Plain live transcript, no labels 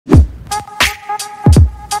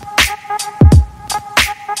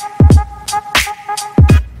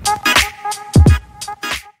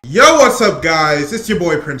Yo, what's up guys? It's your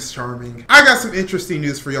boy Prince Charming. I got some interesting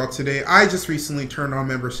news for y'all today. I just recently turned on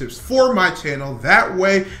memberships for my channel. That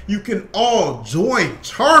way you can all join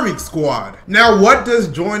Charming Squad. Now, what does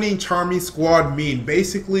joining Charming Squad mean?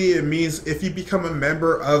 Basically, it means if you become a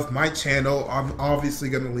member of my channel, I'm obviously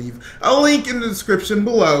going to leave a link in the description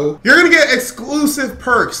below. You're going to get exclusive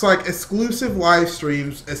perks like exclusive live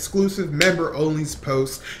streams, exclusive member only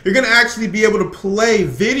posts. You're going to actually be able to play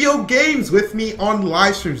video games with me on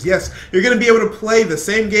live streams. Yes, you're going to be able to play the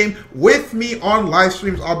same game with me on live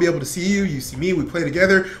streams. I'll be able to see you, you see me, we play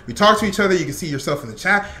together, we talk to each other, you can see yourself in the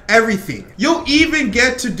chat, everything. You'll even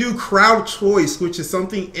get to do crowd choice, which is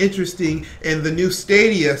something interesting in the new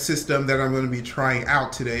Stadia system that I'm going to be trying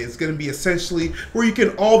out today. It's going to be essentially where you can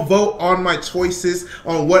all vote on my choices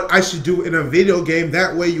on what I should do in a video game.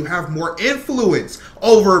 That way you have more influence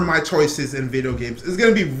over my choices in video games. It's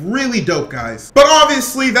going to be really dope, guys. But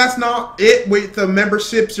obviously that's not it with the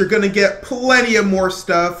membership. You're going to get plenty of more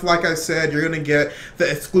stuff. Like I said, you're going to get the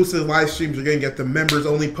exclusive live streams. You're going to get the members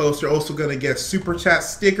only posts. You're also going to get super chat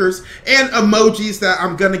stickers and emojis that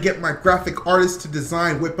I'm going to get my graphic artist to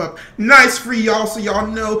design, whip up nice for y'all so y'all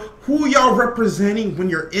know who y'all representing when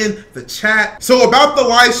you're in the chat. So about the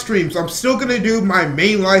live streams, I'm still going to do my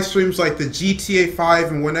main live streams like the GTA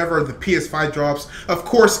 5 and whenever the PS5 drops. Of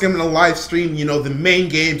course, I'm going to live stream, you know, the main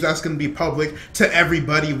games. That's going to be public to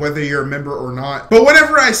everybody, whether you're a member or not. But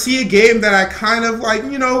whenever I see a game that I kind of like,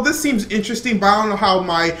 you know, this seems interesting, but I don't know how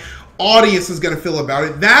my audience is going to feel about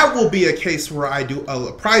it, that will be a case where I do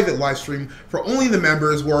a private live stream for only the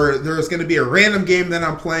members, where there's going to be a random game that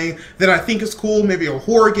I'm playing that I think is cool, maybe a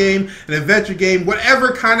horror game, an adventure game,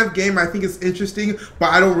 whatever kind of game I think is interesting, but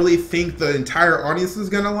I don't really think the entire audience is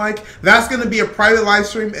going to like. That's going to be a private live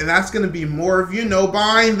stream, and that's going to be more of, you know,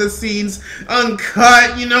 behind the scenes,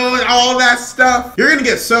 uncut, you know, and all that stuff. You're going to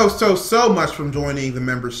get so much from joining the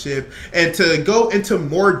membership. And to go into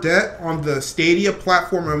more depth on the Stadia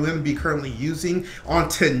platform I'm going to be currently using on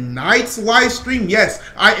tonight's live stream, yes,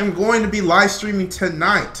 I am going to be live streaming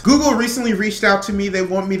tonight. Google recently reached out to me. They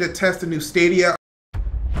want me to test a new Stadia.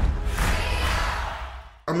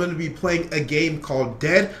 I'm going to be playing a game called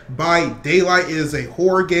Dead by Daylight. It is a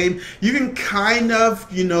horror game. You can kind of,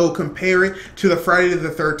 you know, compare it to the Friday the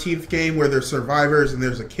 13th game where there's survivors and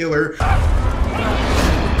there's a killer.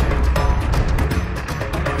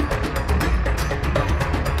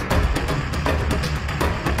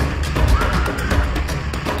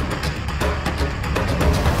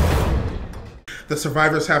 The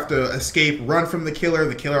survivors have to escape, run from the killer.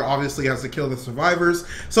 The killer obviously has to kill the survivors.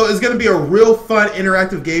 So it's going to be a real fun,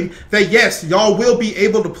 interactive game that, yes, y'all will be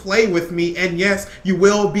able to play with me. And yes, you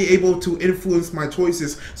will be able to influence my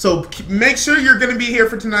choices. So make sure you're going to be here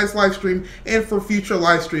for tonight's live stream and for future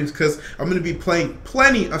live streams, because I'm going to be playing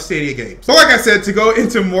plenty of Stadia games. So like I said, to go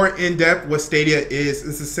into more in-depth, what Stadia is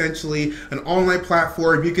essentially an online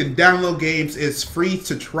platform. You can download games. It's free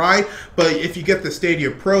to try. But if you get the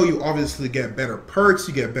Stadia Pro, you obviously get better perks,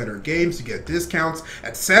 you get better games, you get discounts,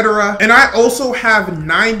 etc. And I also have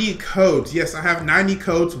 90 codes. Yes, I have 90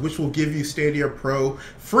 codes which will give you Stadia Pro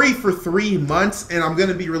free for 3 months, and I'm going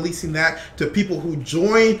to be releasing that to people who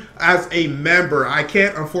join as a member. I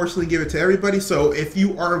can't unfortunately give it to everybody, so if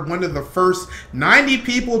you are one of the first 90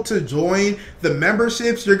 people to join the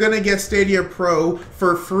memberships, you're going to get Stadia Pro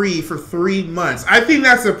for free for 3 months. I think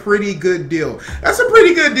that's a pretty good deal. That's a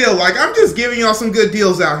pretty good deal. Like, I'm just giving y'all some good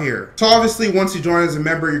deals out here. So obviously, once you join as a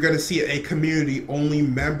member, you're going to see a community only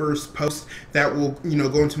members post that will, you know,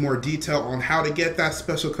 go into more detail on how to get that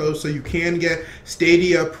special code so you can get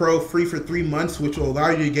Stadia Pro free for 3 months, which will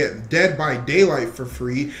allow you to get Dead by Daylight for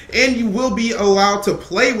free. And you will be allowed to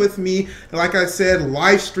play with me. Like I said,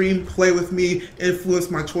 live stream, play with me,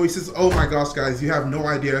 influence my choices. Oh my gosh, guys, you have no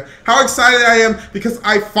idea how excited I am, because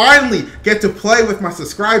I finally get to play with my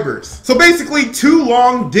subscribers. So basically, too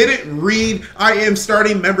long, didn't read. I am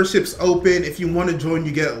starting memberships open. If you want to join,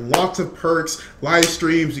 you get lots of perks, live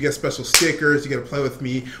streams, you get special stickers, you get to play with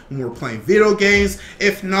me when we're playing video games.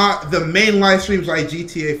 If not, the main live streams like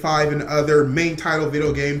GTA 5 and other main title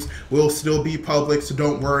video games will still be public, so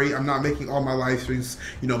don't worry. I'm not making all my live streams,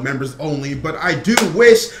 you know, members only, but I do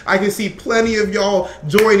wish I can see plenty of y'all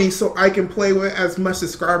joining so I can play with as much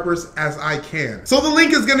subscribers as I can. So the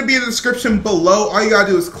link is going to be in the description below. All you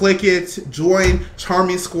gotta do is click it, join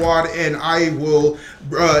Charming Squad, and I will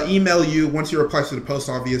email you once you reply to the post,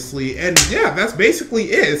 obviously. And yeah, that's that's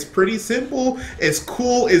basically it. It's pretty simple. It's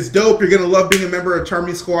cool. It's dope. You're gonna love being a member of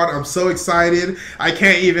Charming Squad. I'm so excited. I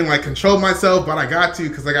can't even like control myself, but I got to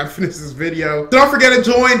because I got to finish this video. So don't forget to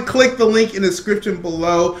join. Click the link in the description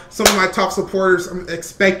below. Some of my top supporters, I'm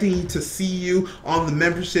expecting to see you on the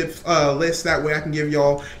membership list. That way I can give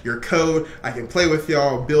y'all your code. I can play with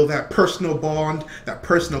y'all, build that personal bond, that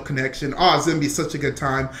personal connection. Oh, it's gonna be such a good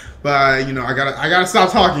time. But you know, I gotta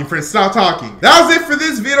stop talking, friends. Stop talking. That was it for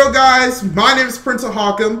this video, guys. My name is Prince of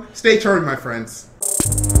Hawkham. Stay charming, my friends.